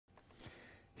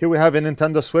Here we have a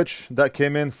Nintendo Switch that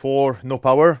came in for no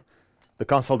power. The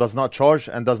console does not charge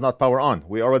and does not power on.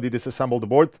 We already disassembled the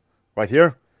board right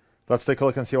here. Let's take a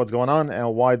look and see what's going on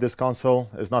and why this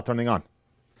console is not turning on.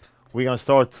 We're going to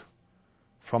start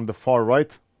from the far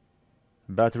right.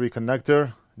 Battery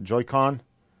connector, Joy-Con,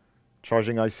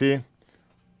 charging IC.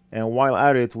 And while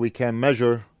at it, we can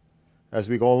measure as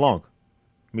we go along.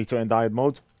 Meter in diode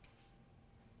mode.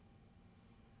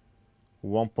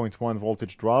 1.1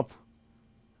 voltage drop.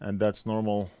 And that's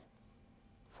normal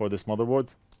for this motherboard.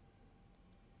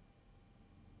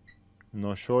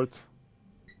 No short.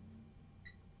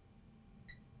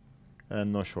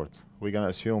 And no short. We're going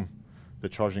to assume the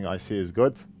charging IC is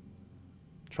good.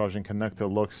 Charging connector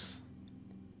looks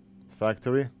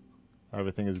factory.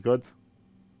 Everything is good.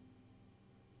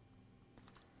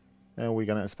 And we're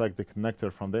going to inspect the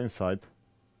connector from the inside.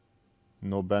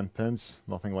 No bent pins,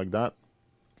 nothing like that.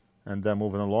 And then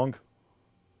moving along,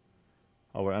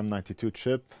 our M92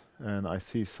 chip, and I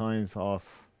see signs of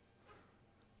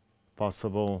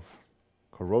possible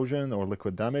corrosion or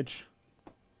liquid damage.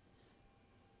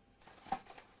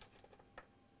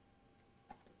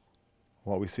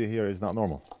 What we see here is not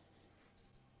normal.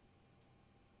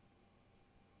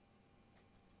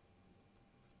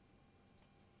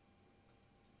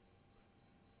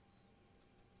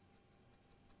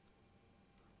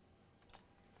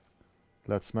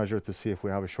 Let's measure to see if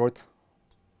we have a short.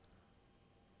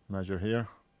 Measure here.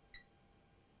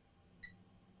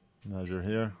 Measure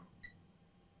here.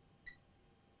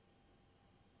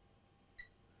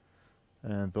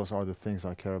 And those are the things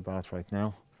I care about right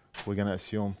now. We're going to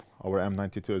assume our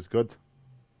M92 is good.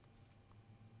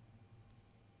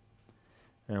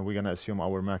 And we're going to assume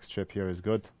our max chip here is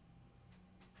good,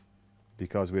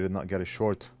 because we did not get a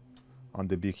short on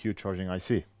the BQ charging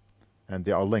IC. And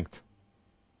they are linked.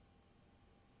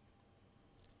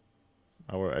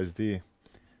 Our SD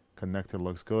connector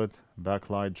looks good.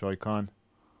 Backlight, Joy-Con,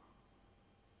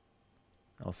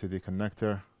 LCD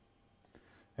connector.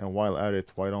 And while at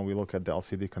it, why don't we look at the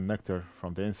LCD connector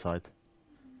from the inside?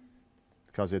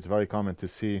 Because it's very common to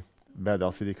see bad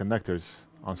LCD connectors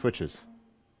on switches.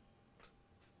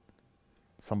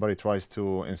 Somebody tries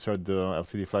to insert the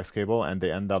LCD flex cable and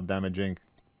they end up damaging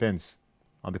pins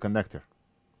on the connector.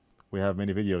 We have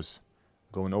many videos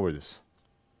going over this.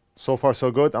 So far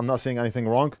so good. I'm not seeing anything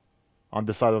wrong on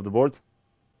this side of the board.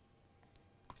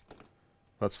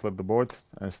 Let's flip the board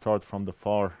and start from the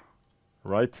far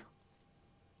right.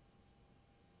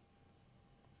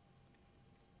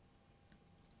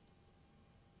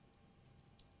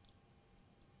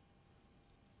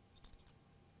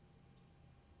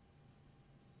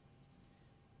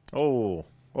 Oh,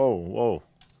 whoa, whoa.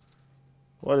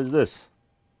 What is this?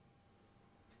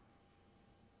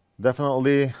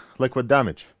 Definitely liquid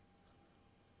damage.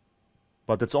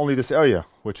 But it's only this area,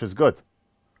 which is good.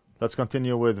 Let's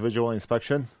continue with visual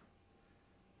inspection.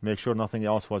 Make sure nothing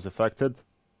else was affected.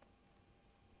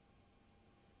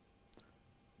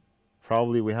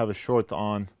 Probably we have a short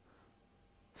on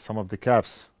some of the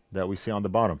caps that we see on the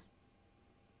bottom.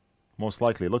 Most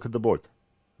likely. Look at the board.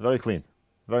 Very clean.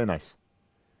 Very nice.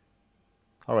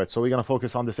 Alright, so we're going to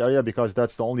focus on this area because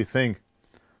that's the only thing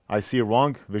I see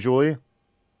wrong visually.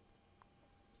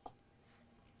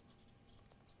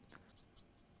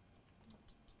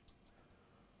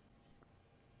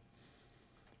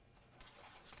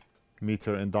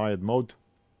 Meter in diode mode.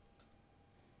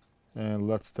 And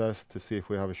let's test to see if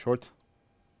we have a short.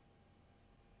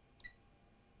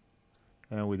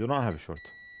 And we do not have a short.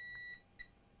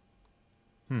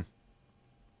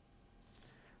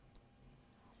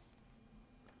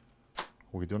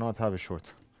 We do not have a short.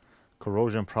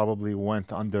 Corrosion probably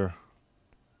went under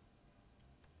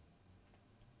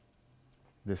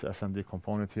this SMD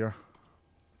component here.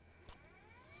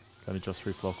 Let me just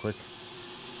reflow quick.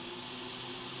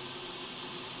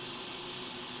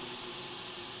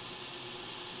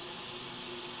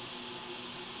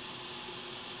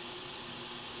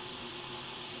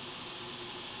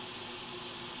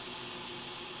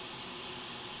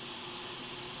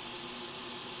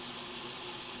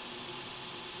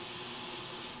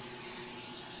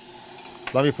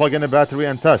 Let me plug in the battery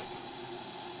and test.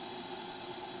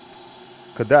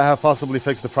 Could that have possibly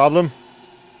fixed the problem?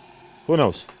 Who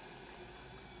knows?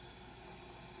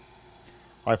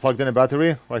 I plugged in a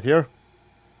battery right here.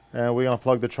 And we're going to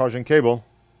plug the charging cable.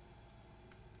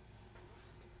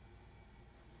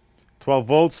 12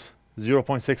 volts,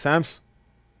 0.6 amps.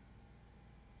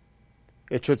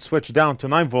 It should switch down to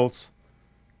 9 volts.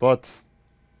 But,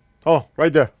 oh,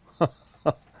 right there.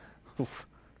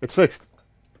 It's fixed.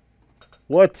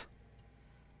 What?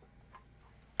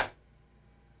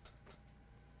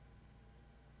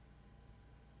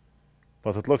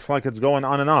 but it looks like it's going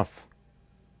on and off.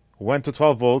 Went to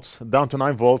 12 volts, down to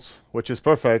 9 volts, which is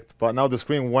perfect, but now the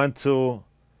screen went to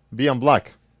be on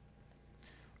black.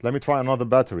 Let me try another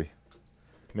battery.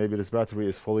 Maybe this battery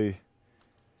is fully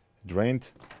drained.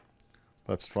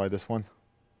 Let's try this one.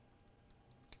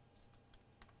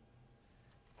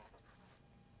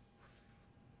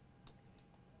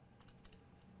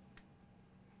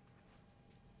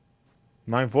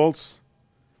 Nine volts,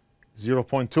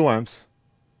 0.2 amps.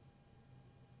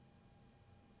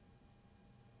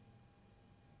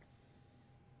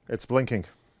 It's blinking.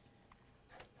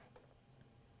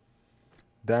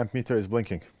 The amp meter is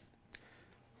blinking.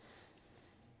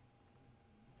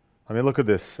 I mean, look at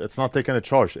this. It's not taking a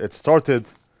charge. It started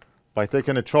by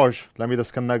taking a charge. Let me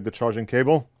disconnect the charging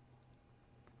cable.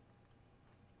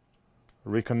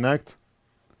 Reconnect.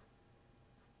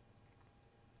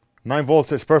 9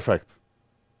 volts is perfect,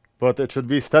 but it should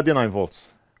be steady 9 volts.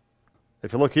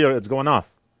 If you look here, it's going off.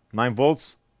 9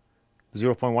 volts,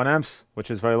 0.1 amps, which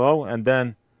is very low, and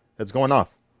then it's going off.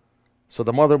 So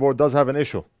the motherboard does have an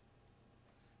issue.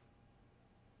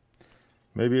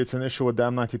 Maybe it's an issue with the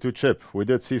M92 chip. We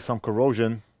did see some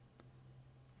corrosion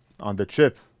on the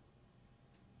chip.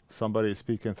 Somebody is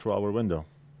speaking through our window.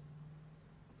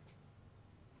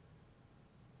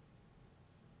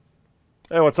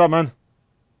 Hey, what's up, man?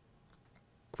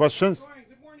 Questions?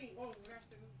 Good morning. Oh, good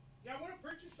afternoon. Yeah, I want to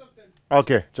purchase something.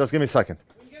 Okay, just give me a second.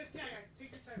 When you get a tag,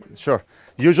 take your time. Sure.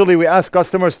 Usually we ask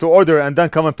customers to order and then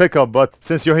come and pick up, but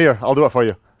since you're here, I'll do it for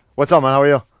you. What's up, man? How are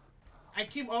you? I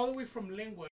came all the way from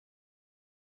Linwood.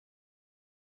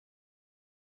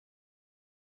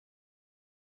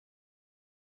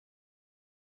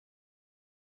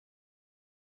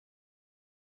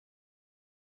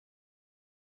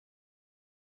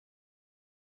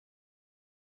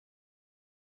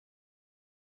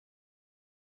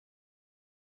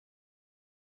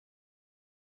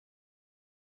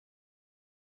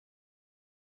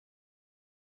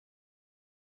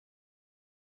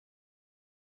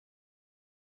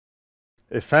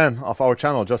 A fan of our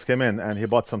channel just came in and he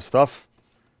bought some stuff,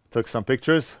 took some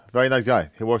pictures. Very nice guy.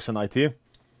 He works in IT.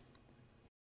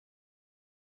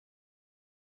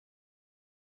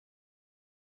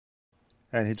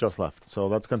 And he just left. So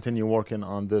let's continue working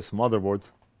on this motherboard.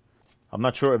 I'm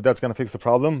not sure if that's going to fix the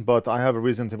problem, but I have a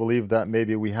reason to believe that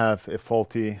maybe we have a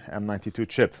faulty M92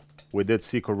 chip. We did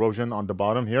see corrosion on the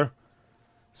bottom here.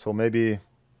 So maybe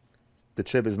the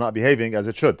chip is not behaving as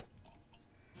it should.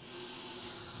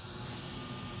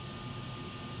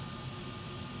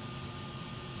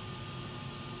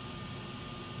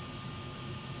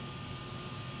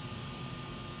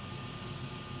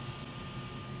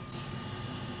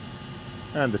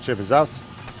 And the chip is out.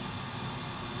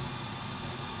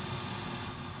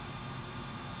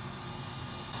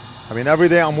 I mean, every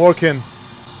day I'm working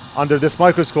under this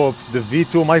microscope, the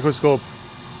V2 microscope.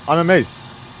 I'm amazed.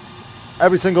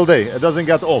 Every single day. It doesn't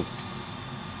get old.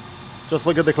 Just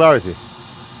look at the clarity.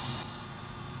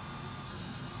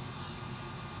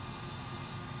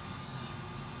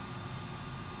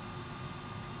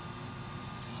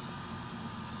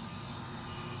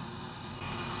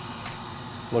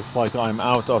 Looks like I'm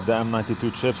out of the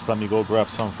M92 chips. Let me go grab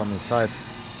some from inside.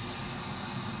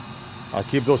 I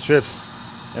keep those chips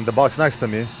in the box next to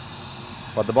me,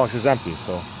 but the box is empty,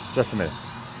 so just a minute.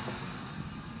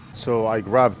 So I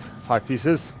grabbed 5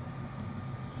 pieces.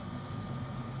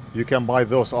 You can buy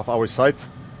those off our site.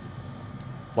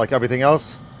 Like everything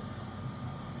else,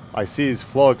 ICs,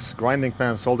 Flux, grinding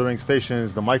pans, soldering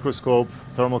stations, the microscope,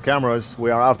 thermal cameras. We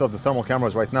are out of the thermal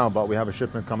cameras right now, but we have a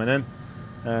shipment coming in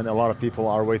and a lot of people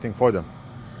are waiting for them.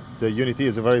 The UNI-T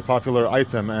is a very popular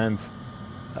item, and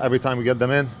every time we get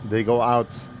them in, they go out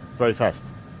very fast.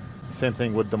 Same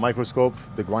thing with the microscope,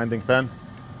 the grinding pen,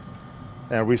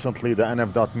 and recently the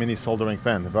NF mini soldering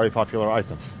pen, very popular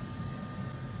items.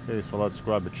 Okay, so let's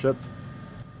grab a chip.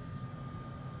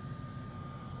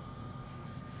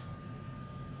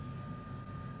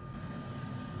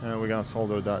 And we're gonna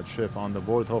solder that chip on the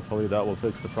board. Hopefully that will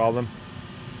fix the problem.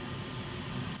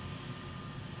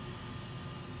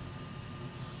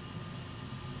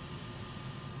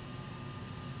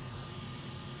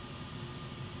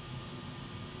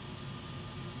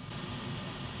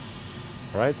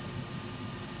 Right?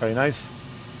 Very nice.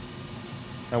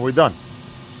 And we're done.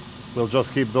 We'll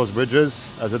just keep those bridges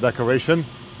as a decoration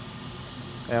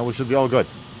and we should be all good.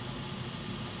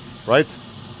 Right?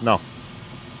 No.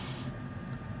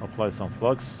 Apply some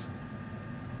Flux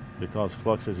because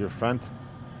Flux is your friend.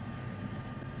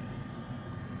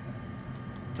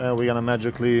 And we're gonna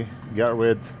magically get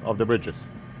rid of the bridges.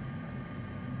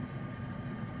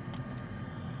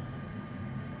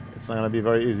 It's not going to be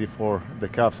very easy for the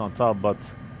caps on top, but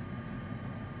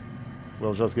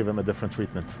we'll just give them a different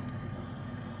treatment.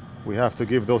 We have to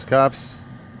give those caps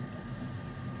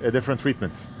a different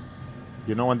treatment.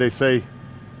 You know when they say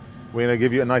we're going to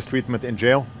give you a nice treatment in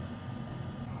jail,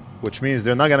 which means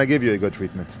they're not going to give you a good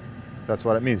treatment. That's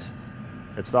what it means.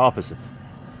 It's the opposite.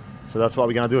 So that's what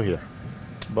we're going to do here.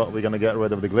 But we're going to get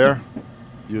rid of the glare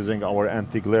using our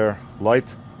anti-glare light.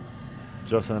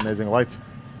 Just an amazing light.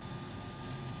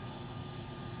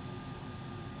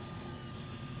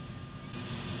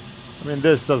 I mean,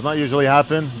 this does not usually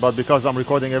happen, but because I'm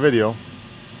recording a video,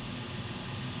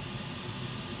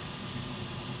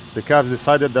 the Cavs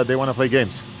decided that they want to play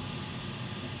games.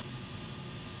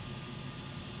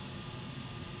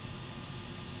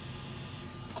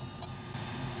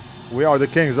 We are the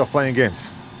kings of playing games.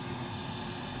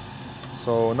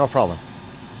 So, no problem.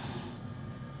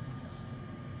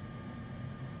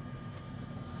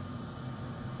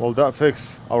 Will that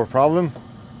fix our problem?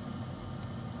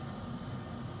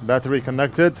 Battery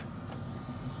connected.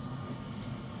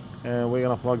 And we're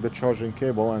gonna plug the charging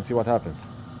cable and see what happens.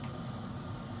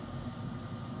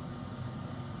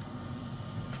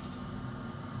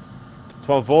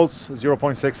 "12 volts,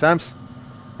 0.6 amps.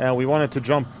 And we wanted to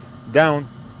jump down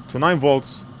to 9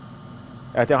 volts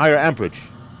at a higher amperage.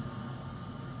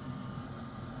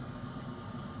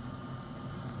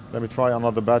 Let me try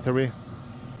another battery.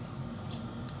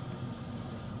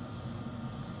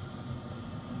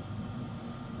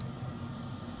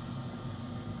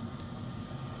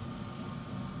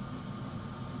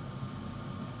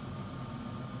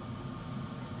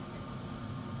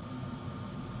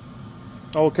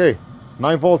 Okay,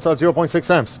 9 volts at 0.6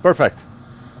 amps. Perfect.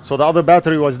 So the other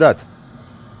battery was dead.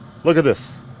 Look at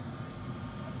this.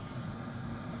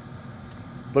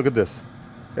 Look at this.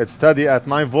 It's steady at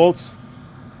 9 volts,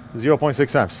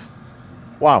 0.6 amps.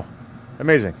 Wow,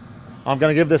 amazing. I'm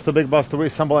gonna give this to Big Boss to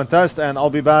reassemble and test, and I'll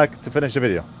be back to finish the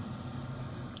video.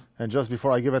 And just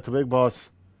before I give it to Big Boss,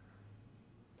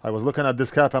 I was looking at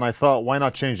this cap and I thought, why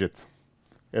not change it?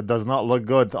 It does not look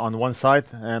good on one side,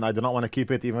 and I do not want to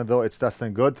keep it even though it's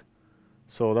testing good.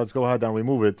 So let's go ahead and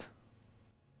remove it.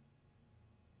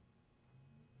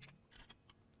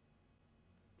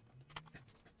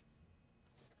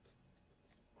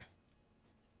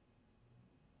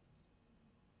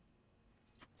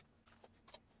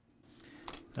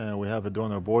 And we have a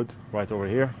donor board right over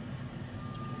here.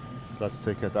 Let's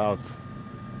take it out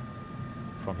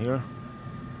from here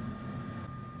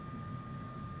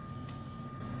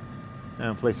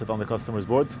and place it on the customer's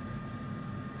board.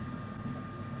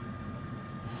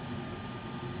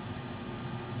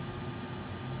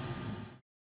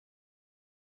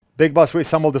 Big Boss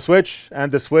reassembled the switch,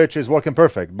 and the switch is working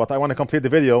perfect, but I want to complete the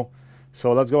video,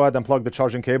 so let's go ahead and plug the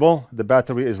charging cable. The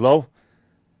battery is low.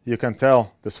 You can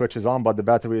tell the switch is on, but the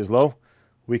battery is low.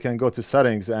 We can go to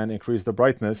settings and increase the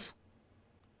brightness.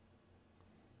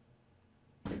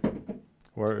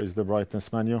 Where is the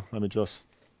brightness menu? Let me just...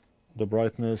 the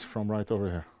brightness from right over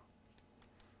here.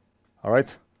 All right,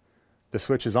 the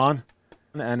switch is on,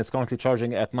 and it's currently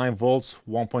charging at 9 volts,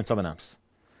 1.7 amps.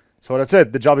 So that's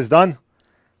it. The job is done.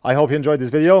 I hope you enjoyed this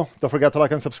video. Don't forget to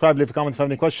like and subscribe, leave a comment if you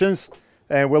have any questions,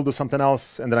 and we'll do something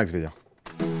else in the next video.